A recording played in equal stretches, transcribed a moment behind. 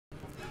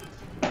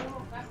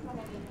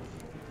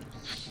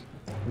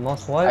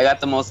Most what? I got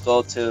the most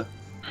gold too.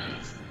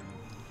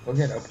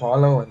 Fucking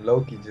Apollo and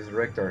Loki just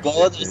wrecked our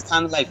Gold shit, is bitch.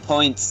 kind of like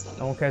points.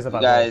 No one cares You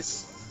about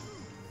guys.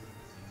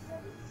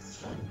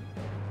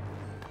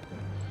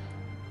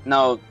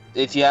 No,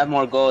 if you have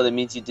more gold, it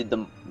means you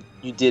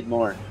did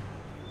more.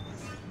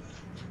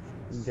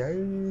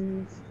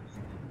 gold.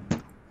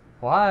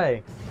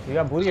 Why? You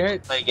got booty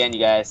hurt? Play again, you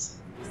guys.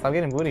 Stop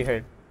getting booty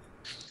hurt.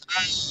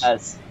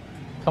 Yes.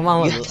 Come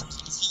on, You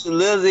guys are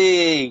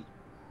losing.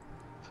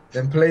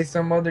 Then play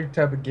some other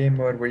type of game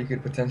mode where you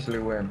could potentially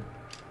win.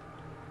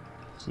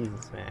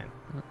 Jesus, man.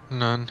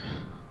 None.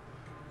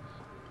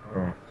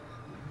 Oh.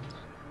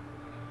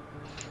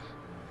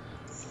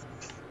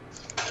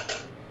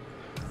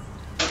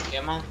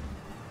 Come on.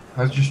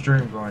 How's your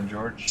stream going,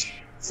 George?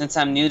 Since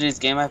I'm new to this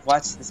game, I've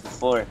watched this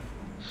before.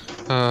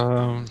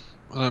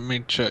 Let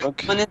me check. We're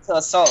coming into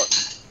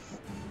assault.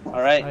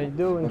 All right. How you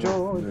doing,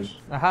 George?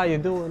 How you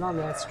doing on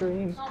that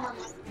stream?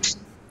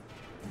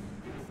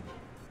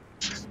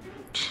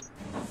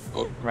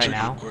 Oh, Right check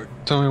now? record.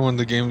 Tell me when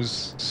the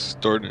game's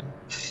starting.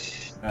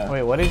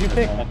 Wait, what did you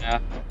pick?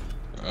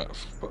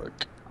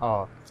 Fuck.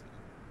 Oh.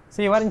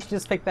 See, why didn't you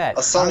just pick that?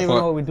 Assault. I don't even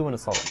know What? what we do in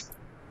Assault.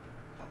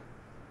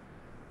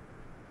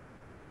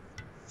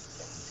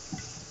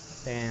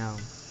 Damn.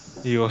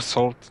 You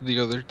assault the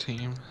other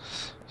team.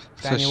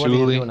 Daniel, what do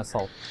you do in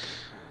Assault?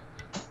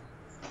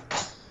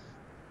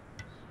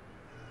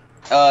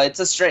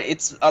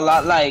 It's a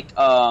lot like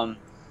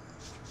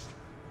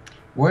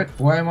What?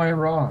 Why am I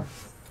wrong?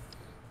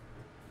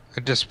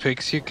 It just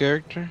picks your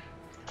character?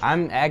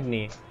 I'm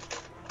Agni.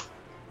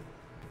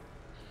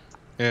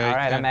 Yeah.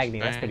 Alright, I'm can't Agni.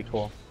 That's bang. pretty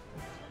cool.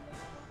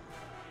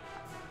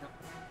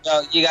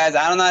 Yo, you guys,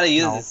 I don't know how to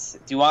use No. this.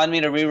 Do you want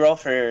me to reroll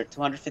for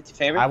 250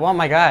 favor? I want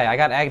my guy. I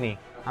got Agni.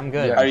 I'm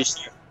good. Yeah. Are you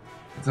sure?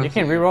 It's up You to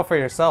can reroll for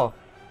yourself.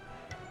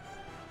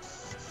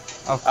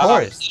 Of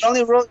course. It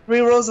only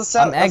rerolls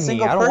I'm a Agni.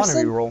 single I don't want to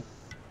person? reroll.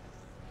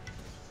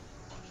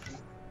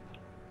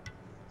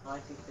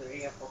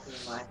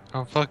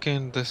 I'm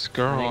fucking this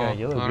girl. Nigga,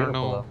 you look I don't beautiful,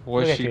 know though.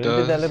 what Look at she you. You does.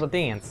 did that little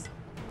dance.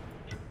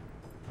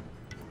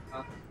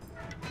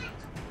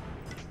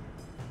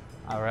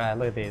 Alright,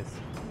 look at these.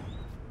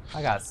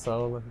 I got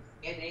soul.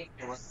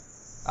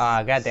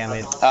 Ah, god damn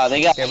it. Oh,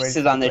 they got Get ready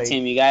aces to on their play.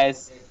 team, you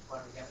guys.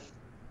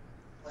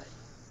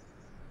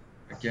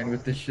 Again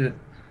with this shit.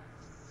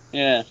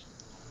 Yeah.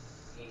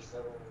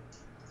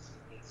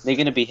 They're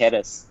gonna behead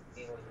us.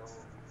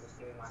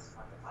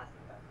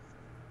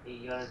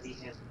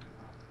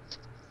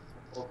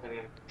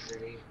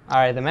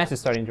 Alright, the match is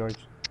starting, George.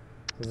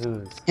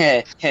 Zeus.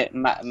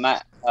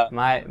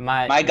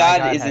 My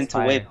god is has into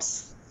fire.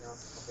 whips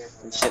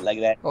and shit like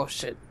that. Oh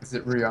shit. Is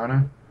it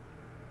Rihanna?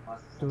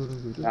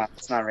 No,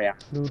 it's not real.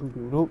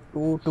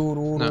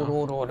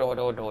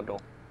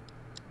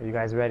 Are you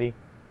guys ready?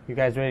 You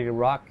guys ready to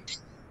rock?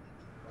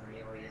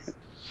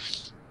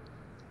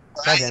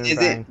 Brian, Goddamn, is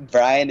Brian. it?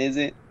 Brian, is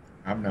it?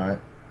 I'm not.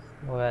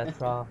 Oh, that's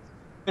raw.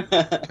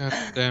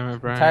 God damn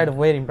it, Brian. I'm tired of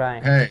waiting,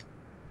 Brian. Hey.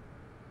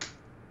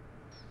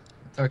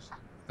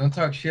 Don't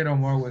talk shit no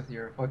more with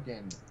your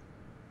fucking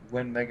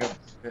 1 megabit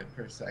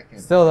per second.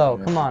 Still though,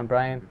 come on,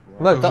 Brian.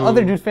 Look, the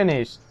other dude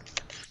finished.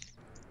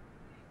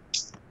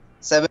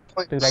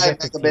 7.5 Dude, I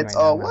get 15 megabits. right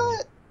Oh, now,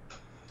 what?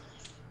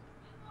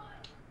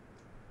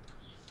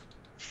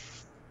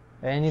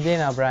 Any day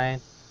now, Brian.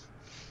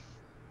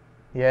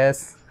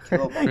 Yes.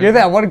 Oh, my You're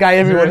that one guy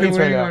Is it everyone really hates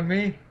right waiting now. on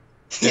me?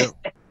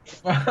 Yep.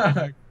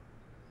 Fuck.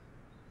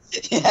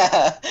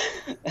 Yeah.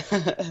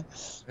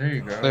 There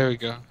you go. There we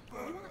go.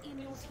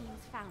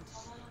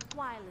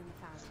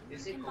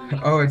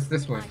 Oh, it's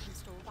this one.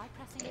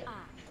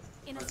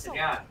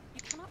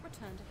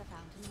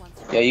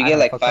 Yeah, you I get don't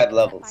like fuck 5 up.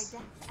 levels.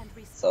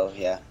 So,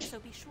 yeah.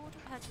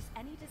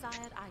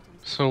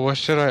 So what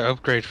should I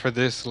upgrade for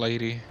this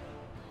lady?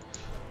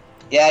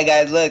 Yeah,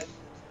 guys, look.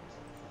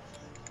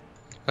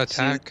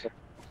 Attack?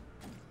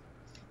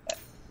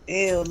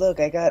 Ew, look,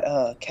 I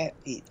got cat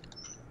feet.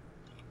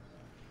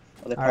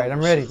 Well, Alright, I'm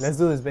ready. Let's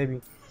do this,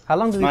 baby. How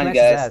long do these Come on,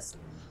 matches guys. last?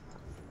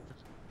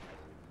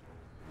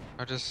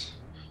 I just...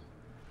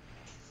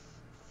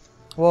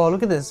 Whoa,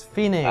 look at this.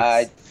 Phoenix.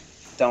 I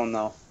don't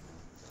know.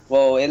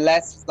 Well, it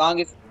lasts as long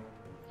as...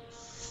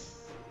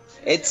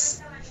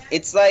 It's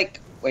like...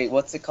 Wait,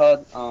 what's it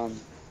called? Oh, Is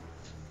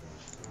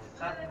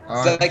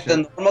that like the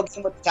shit. normal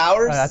game with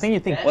towers? I think you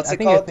think. What's I it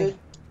think you called, think. dude?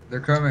 They're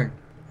coming.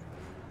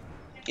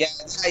 Yeah.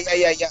 We're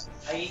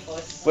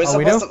Oh,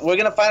 we supposed do? to, we're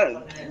gonna fight.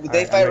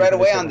 They I'm fight ready right for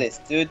away this on one. this,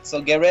 dude.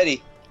 So get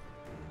ready.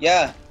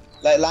 Yeah.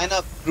 Like line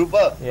up, group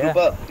up, Yeah.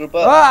 group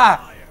up.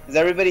 Ah! Is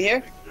everybody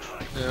here?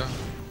 Yeah.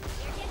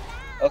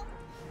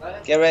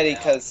 Get ready,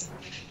 cause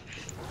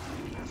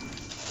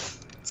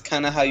it's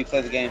kind of how you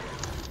play the game.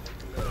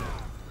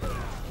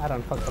 I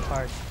don't fuck the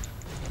part.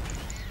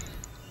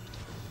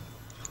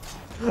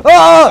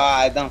 Oh!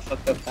 I done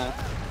fucked up now.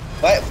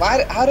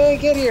 Why? How did I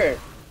get here?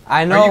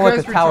 I Are know you what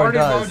guys the tower retarded?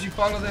 Why does. would you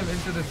follow them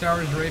into the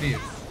tower's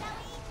radius?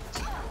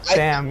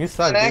 Damn, you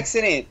suck, An dude.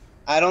 accident.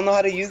 I don't know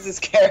how to use this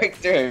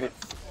character.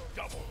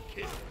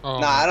 Oh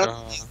Nah, I my don't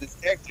God. use this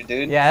character,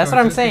 dude. Yeah, that's So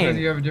what I'm just because saying.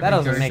 you have a That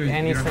different doesn't make character,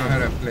 any you don't know how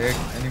sense. to play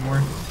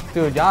anymore.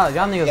 Dude, y'all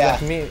niggas Yeah.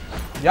 left me.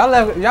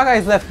 Y'all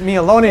guys left me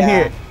alone in Yeah,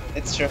 here.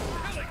 it's true.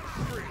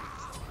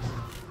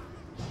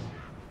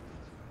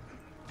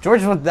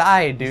 George will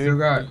die, You still dude.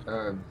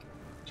 got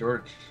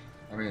George.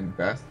 I mean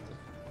Best.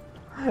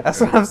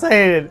 That's what I'm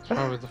saying.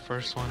 Probably the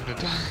first one to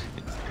die.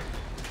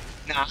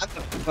 Nah, I'm the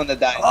first one to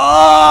die.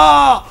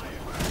 Oh!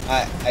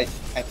 I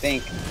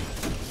think.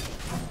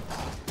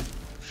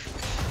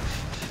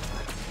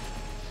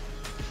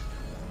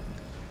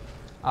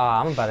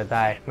 I'm about to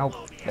die. Nope.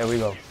 There we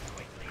go.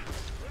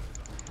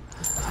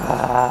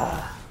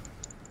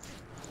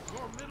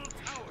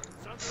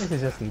 This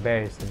is just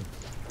embarrassing.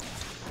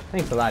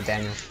 Thanks a lot,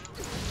 Daniel.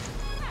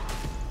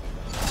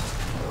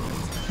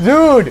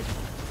 Dude!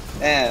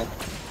 Damn.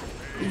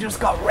 You just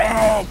got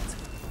wrecked!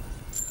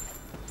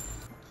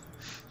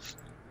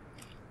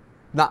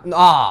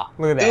 Nah,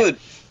 look at that. Dude,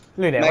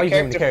 Look at that. Why my you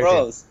giving the character character?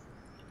 froze.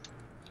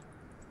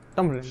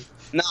 Don't-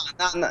 No,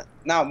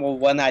 not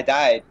when I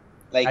died.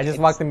 Like I just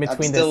walked in I'm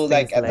between still this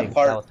like thing's at the legs.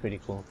 part That was pretty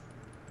cool.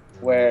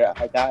 where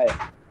I died.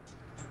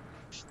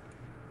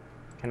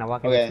 Can I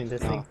walk in Okay, between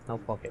this no. thing?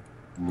 Nope, okay.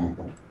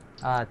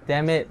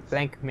 Damn it,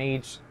 blank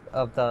mage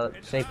of the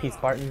JP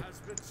Spartan.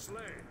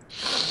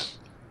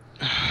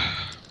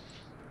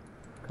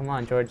 Come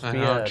on, George, I be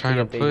know, a, I'm trying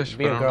to push,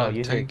 be but a I'm girl. not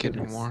Use your tank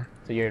cuteness anymore.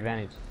 to your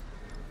advantage.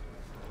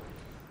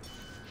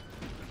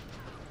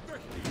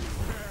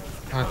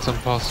 That's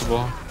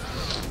impossible.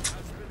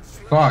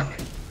 Fuck.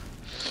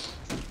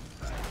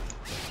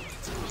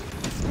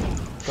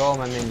 Go,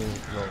 my minion,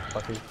 little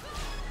fucker.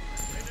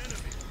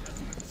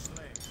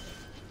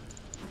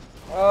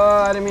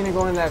 Oh, I didn't mean to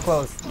go in that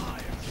close.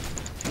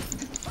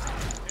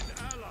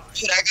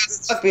 Dude, I got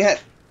stuck behind.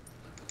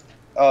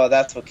 Oh,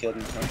 that's what killed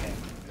me. Okay.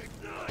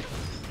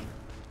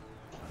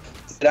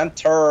 Dude, I'm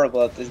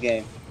terrible at this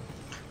game.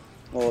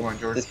 Well, Come on,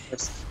 George. this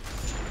person.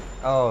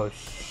 Oh,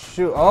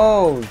 shoot.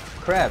 Oh,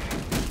 crap.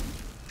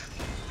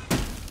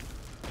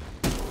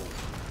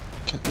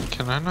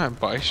 Can I not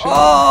buy shit?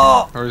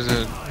 Oh! Or is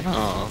it?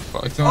 Oh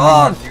fuck. It's only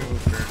Oh! one you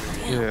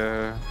currently.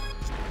 Yeah.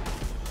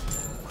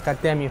 God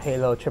damn you,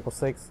 Halo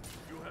 666.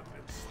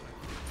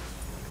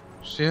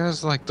 She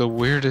has like the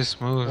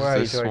weirdest moves. Where are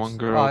you, This George? one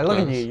girl Oh, look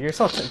at does. you. You're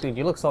so... Dude,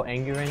 you look so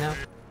angry right now.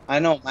 I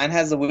know, mine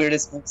has the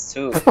weirdest moves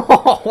too.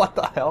 What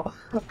the hell?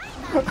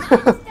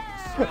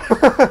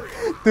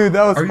 Dude,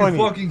 that was Are funny.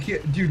 you fucking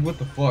kid? Dude, what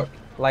the fuck?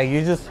 Like,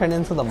 you just turn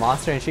into the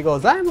monster and she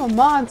goes, I'm a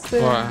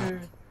monster! What?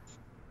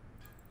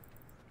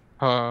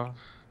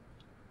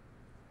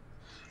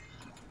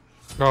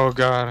 Oh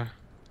god.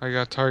 I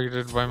got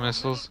targeted by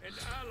missiles.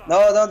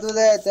 No, don't do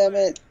that, damn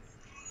it.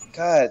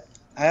 God,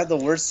 I have the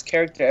worst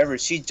character ever.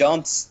 She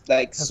jumps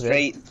like That's good.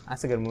 straight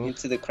That's a good move.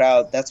 into the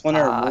crowd. That's one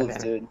of Ah, her moves,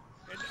 damn. dude.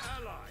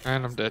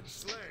 And I'm dead.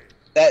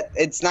 That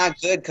it's not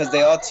good because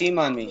they all team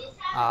on me.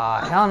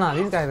 Hell no,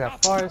 these guys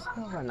got far as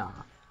hell or nah.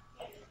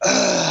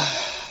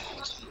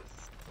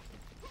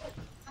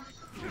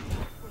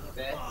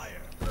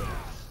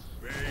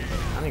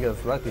 I think it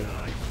was lucky.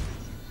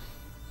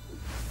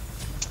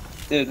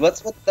 Dude,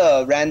 what's with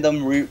the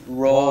random roll?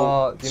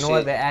 Well, you know what?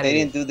 shit? They added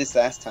didn't do this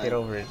last Get time.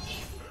 over it.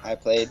 I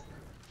played.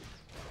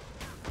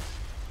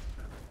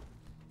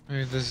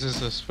 Hey, this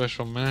is a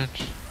special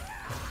match.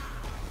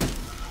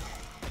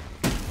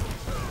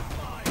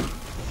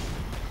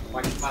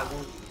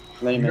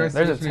 Lame You man. guys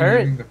There's a seriously turret?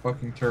 leaving the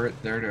fucking turret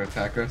there to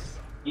attack us?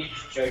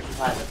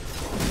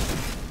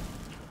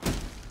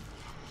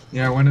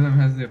 Yeah, one of them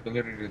has the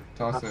ability to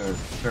toss a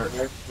turret.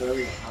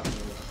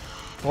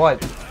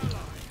 What?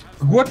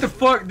 What the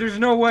fuck? There's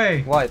no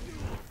way! What?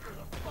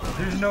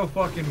 There's no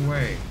fucking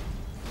way.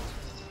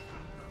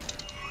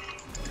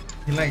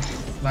 He like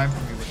slapped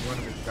me with one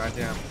of his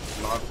goddamn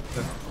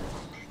lobsters.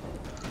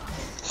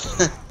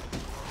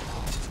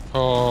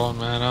 Oh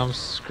man, I'm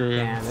screwed.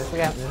 Damn, this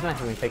match is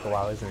gonna take a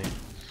while, isn't it?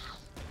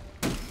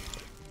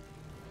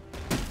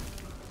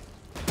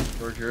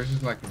 George, yours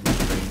is like a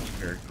mid-range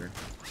character.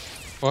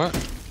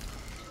 What?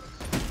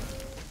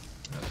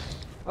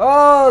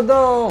 Oh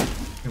no!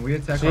 Can we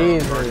attack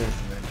Jesus. our targets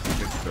and then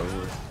just get it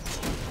over?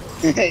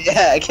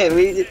 Yeah, can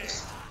we?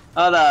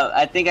 Hold up,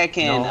 I think I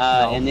can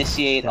No,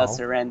 initiate no. a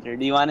surrender.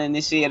 Do you want to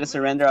initiate a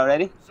surrender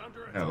already?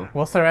 No.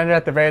 We'll surrender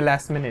at the very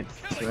last minute.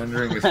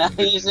 Surrendering is for Are you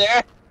bitches.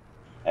 sure?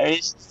 Are you?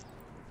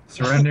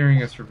 Surrendering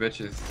is for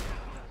bitches.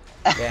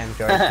 Damn,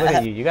 George, look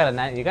at you. You got a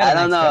nice. You got I a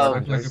don't nice know. shirt on,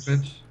 Look like a George.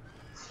 bitch.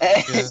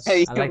 Yes.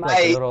 You I like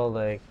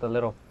might. the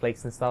little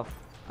flakes and stuff.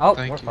 Oh,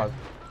 Thank we're you. fucked.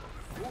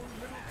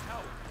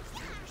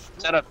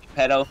 Shut up, you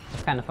pedo.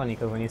 It's kind of funny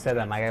because when you said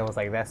that, my guy was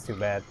like, "That's too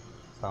bad."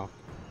 So,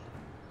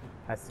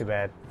 that's too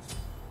bad.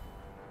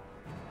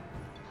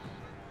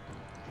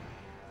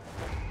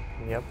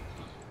 Yep.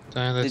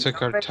 Damn, they Did took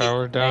you our already-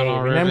 tower down Hey,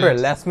 already. remember,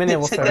 last minute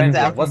we'll Took it surrender.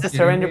 down. What's the Kidding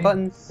surrender me?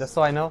 button? Just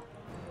so I know.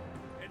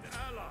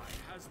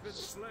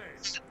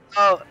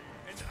 Oh.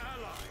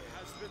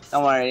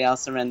 Don't worry, I'll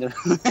surrender.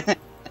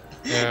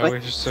 Yeah, we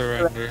just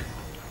surrender.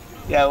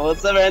 Yeah, we'll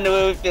surrender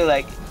when we feel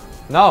like.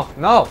 No,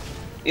 no.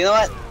 You know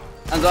what?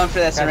 I'm going for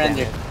that God damn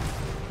surrender.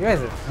 it. You guys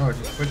are. Oh,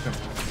 just put them.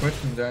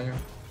 question, Daniel.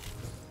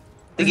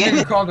 The This game game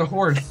is is called a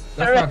horse.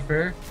 That's not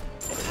fair.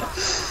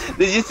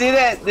 Did you see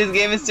that? This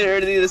game is too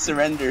early to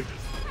surrender.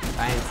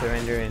 I ain't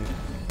surrendering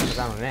because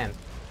I'm a man.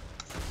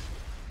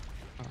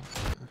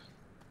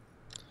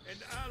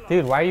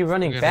 Dude, why are you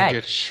running I'm back?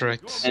 gonna get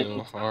shreked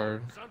so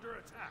hard.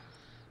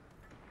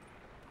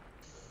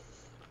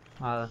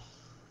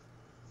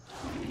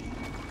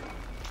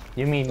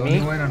 You mean The me?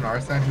 only one on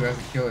our side who has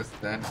a kill is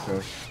Dan,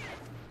 so...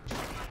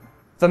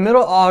 The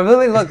middle. Oh,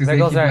 really? Look, It's 'cause there they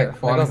goes keep, our, like, there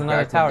falling goes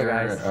another back when tower,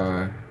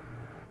 they're,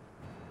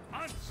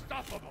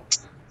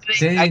 guys.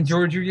 Dang,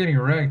 George, you're getting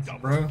wrecked,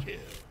 bro.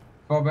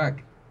 Fall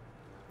back.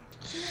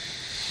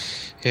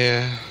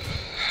 Yeah.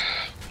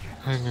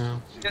 I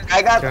know.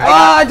 I got.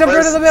 I jumped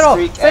into the middle.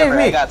 Streak Save ever.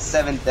 me. I got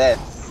 7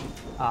 deaths.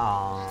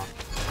 Aww.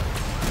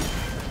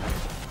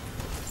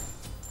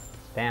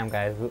 Damn,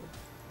 guys.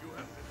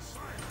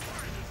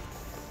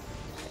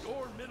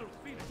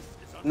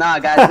 Nah,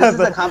 guys, this is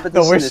The- a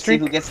competition worst to see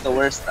streak? who gets the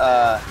worst.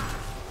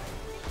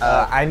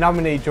 I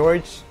nominate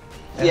George.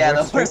 as Yeah,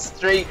 the streak. worst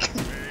streak.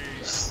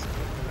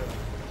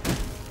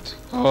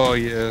 Oh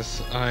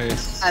yes, Nah.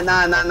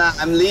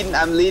 I'm leading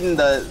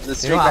the You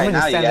streak know, I'm right gonna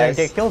now, you stand there and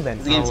guys. get killed then.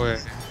 This no game's-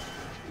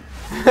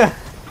 way.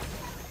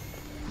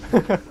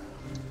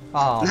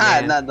 Oh Nah,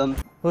 man. nah, don't.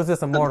 Who's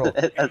this immortal?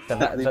 That's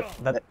not-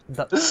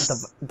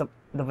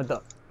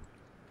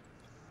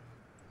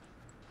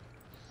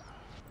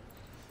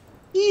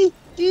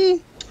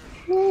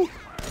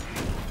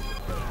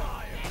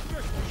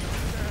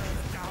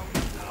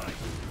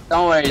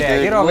 Don't worry, Yeah,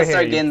 dude. get over We'll here,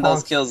 start you getting those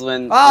punks. kills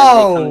when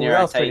Oh, they come near that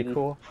our was pretty Titan.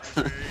 cool.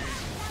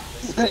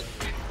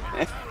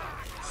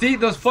 See,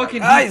 those fucking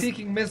Nice.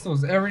 heat-seeking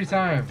missiles every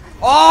time.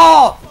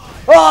 Oh!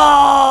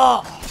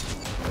 Oh!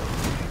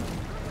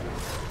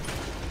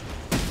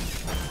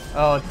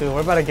 Oh, dude,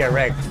 we're about to get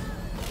wrecked.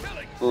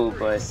 Ooh,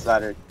 boy,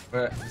 slaughtered.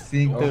 But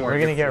seeing Dude, Omar we're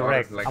gonna get slaughtered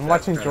wrecked. like I'm that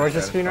watching kinda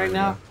George's screen right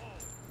now.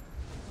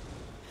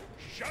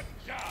 satisfying,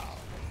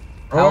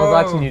 I was Oh,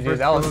 watching you, dude. first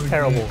That was kill of the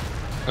terrible. game.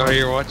 Oh,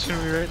 you're watching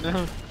me right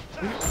now?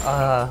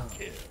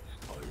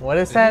 What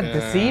is that? The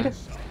Yeah. seed?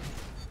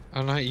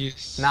 I'm not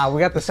used. Nah, we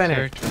got the center.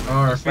 character. Oh,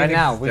 our Right Phoenix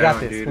now, is we got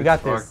down, this. dude. We got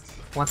It's this.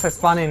 fucked. Once I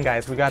spawn in,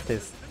 guys, we got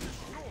this.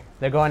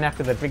 They're going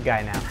after the big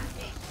guy now.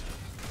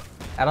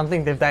 I don't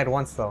think they've died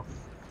once though.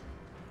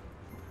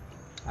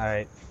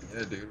 Alright.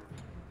 Yeah, dude.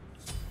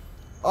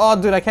 Oh,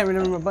 dude, I can't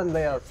remember my button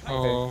layout.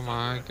 Oh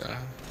my god.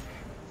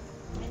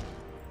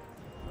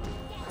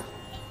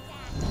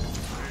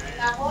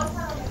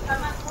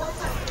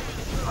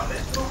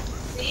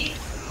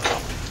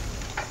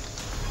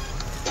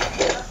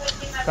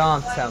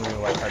 Don't tell me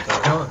what I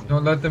do.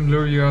 Don't let them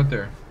lure you out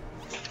there.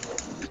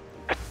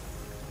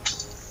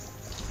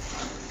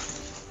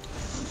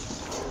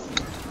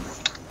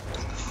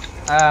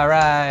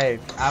 Alright.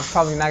 I'm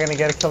probably not gonna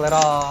get a kill at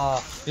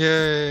all.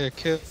 Yeah,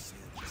 kill.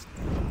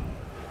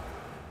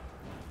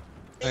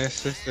 I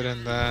assisted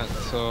in that,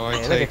 so I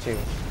Hey, look take. at you.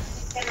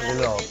 Your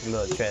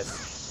little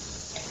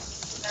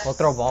chest. We'll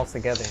throw balls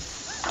together.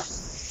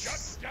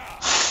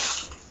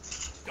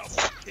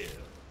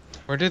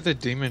 Where did the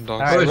demon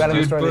dogs Alright, we Push, gotta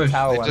dude, destroy the push.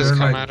 tower. They one. just They're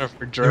come like- out of her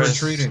They're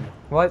dress. retreating.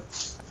 What?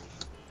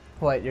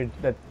 What? You're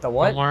the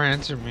what? Omar,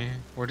 answer me.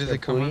 Where did The they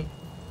come Pui? out?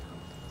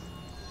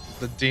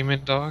 The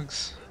demon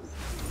dogs?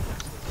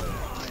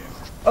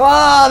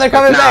 Oh, they're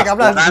coming Nah, back! I'm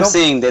not. what I'm Nope.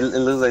 seeing, it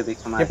looks like they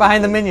come out. Get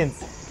behind the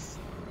minions.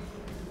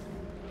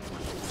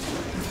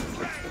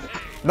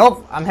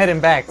 Nope, I'm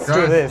heading back. Screw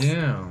God this.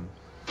 damn.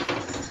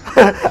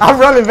 I'm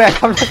running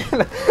back. I'm not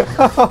gonna.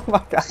 Oh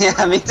my god.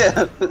 Yeah, me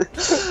too.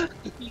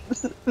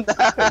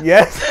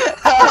 Yes.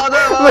 Hold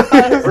on, Look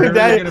at this We're never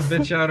guy. gonna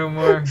bitch out,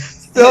 Omar.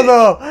 Still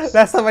no.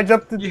 Last time I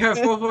jumped. You have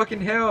full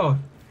fucking health.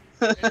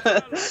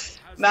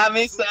 Not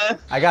me, son.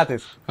 I got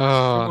this. Oh,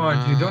 Come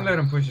on, dude. no. Don't let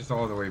him push us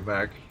all the way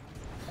back.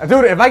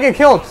 Dude, if I get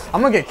killed,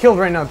 I'm gonna get killed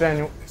right now,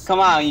 Daniel. Come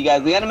on, you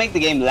guys. We gotta make the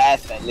game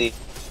last at least.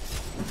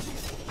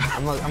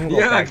 I'm gonna go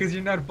Yeah, back. because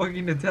you're not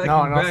fucking attacking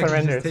No, no back. you're just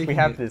surrenders. We taking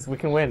have it. this. We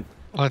can win.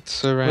 Let's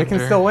surrender. We can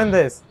still win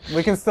this.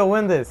 We can still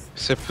win this.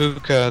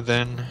 Seppuka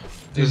then.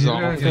 Dude, Is you're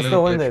all. not can gonna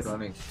still win bitch this.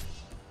 running.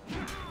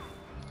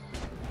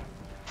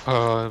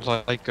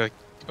 Like a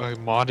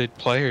modded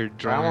player I don't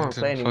joins want to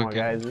play and anymore,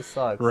 fucking guys. This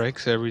sucks.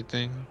 wrecks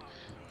everything.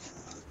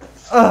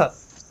 Ugh.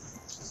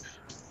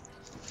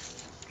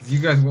 You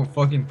guys won't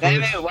fucking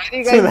Damn push. it, why do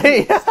you Too guys...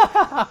 late.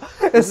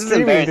 This It's is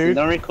streaming, embarrassing. dude.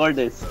 Don't record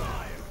this.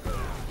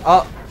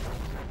 Oh,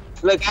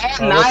 Look, I have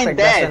well, looks 9 like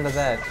that's the end dead. of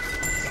that.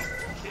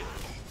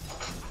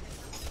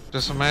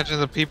 Just imagine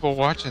the people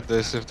watching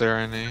this if there are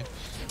any.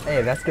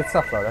 Hey, that's good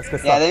stuff, though. That's good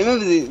Yeah,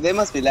 stuff. they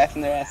must be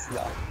laughing their asses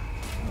off.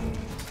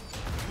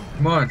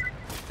 Come on.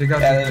 Take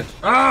out Yeah, this bitch.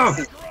 Oh!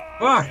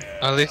 Fuck!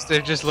 At least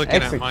they're just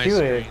looking at my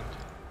Executed. screen.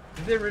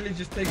 Did they really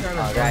just take out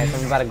Oh, our guys,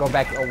 I'm about to go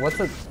back. Oh, what's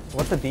a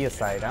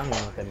deicide? I don't know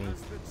what that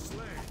means.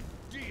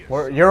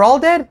 You're all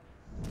dead?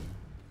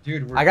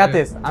 Dude, we're I got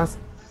dead. this.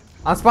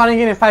 I'm spawning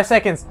in 5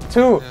 seconds.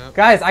 2. Yep.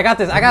 Guys, I got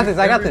this. I got this.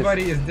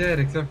 Everybody is dead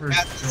except for...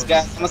 Got this,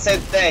 guys. I'm gonna say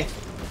it today.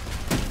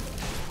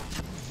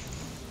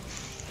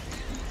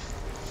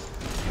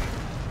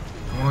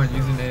 Come on,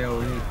 use an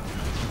AoE.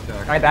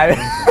 I died.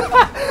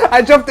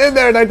 I jumped in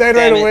there and I died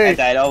right away. I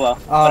died. Oh well.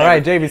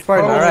 Alright, JB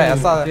Spartan. Alright, I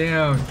saw that.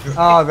 Damn.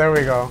 Oh, there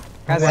we go.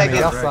 God damn it,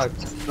 y'all Right.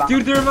 suck.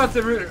 Dude, they're about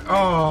to.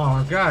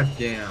 Oh, god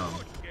damn.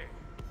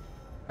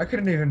 I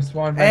couldn't even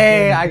spawn back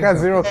Hey, in. I got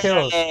 0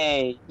 kills.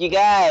 Hey, you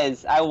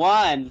guys, I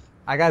won.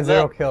 I got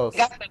 0 Look, kills. I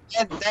got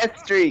the death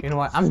streak. You know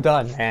what? I'm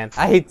done, man.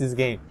 I hate this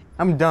game.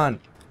 I'm done.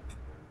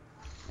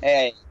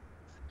 Hey.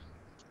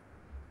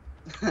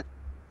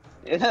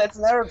 Let's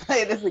never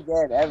play this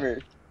again, ever.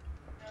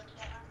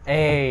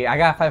 Hey, I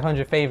got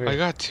 500 favors. I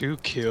got 2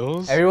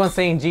 kills. Everyone's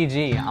saying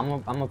GG.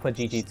 I'm gonna put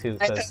GG too,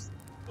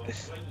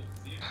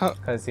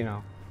 cause you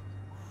know.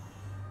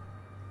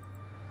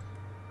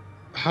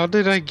 How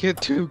did I get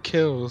 2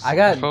 kills? I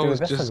got. If I Dude, was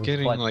that's just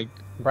getting what, like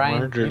Brian,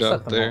 murdered you suck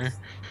out the there. most.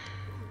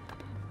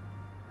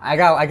 I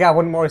got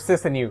one more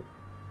assist than you.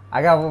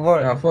 I got one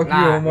more. Nah, fuck you,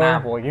 nah, Omar.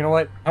 boy. You know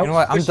what? I You know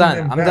was what? I'm pushing done.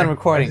 them I'm back. done I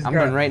recording. just I'm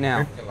got done right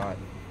now. hurt a lot.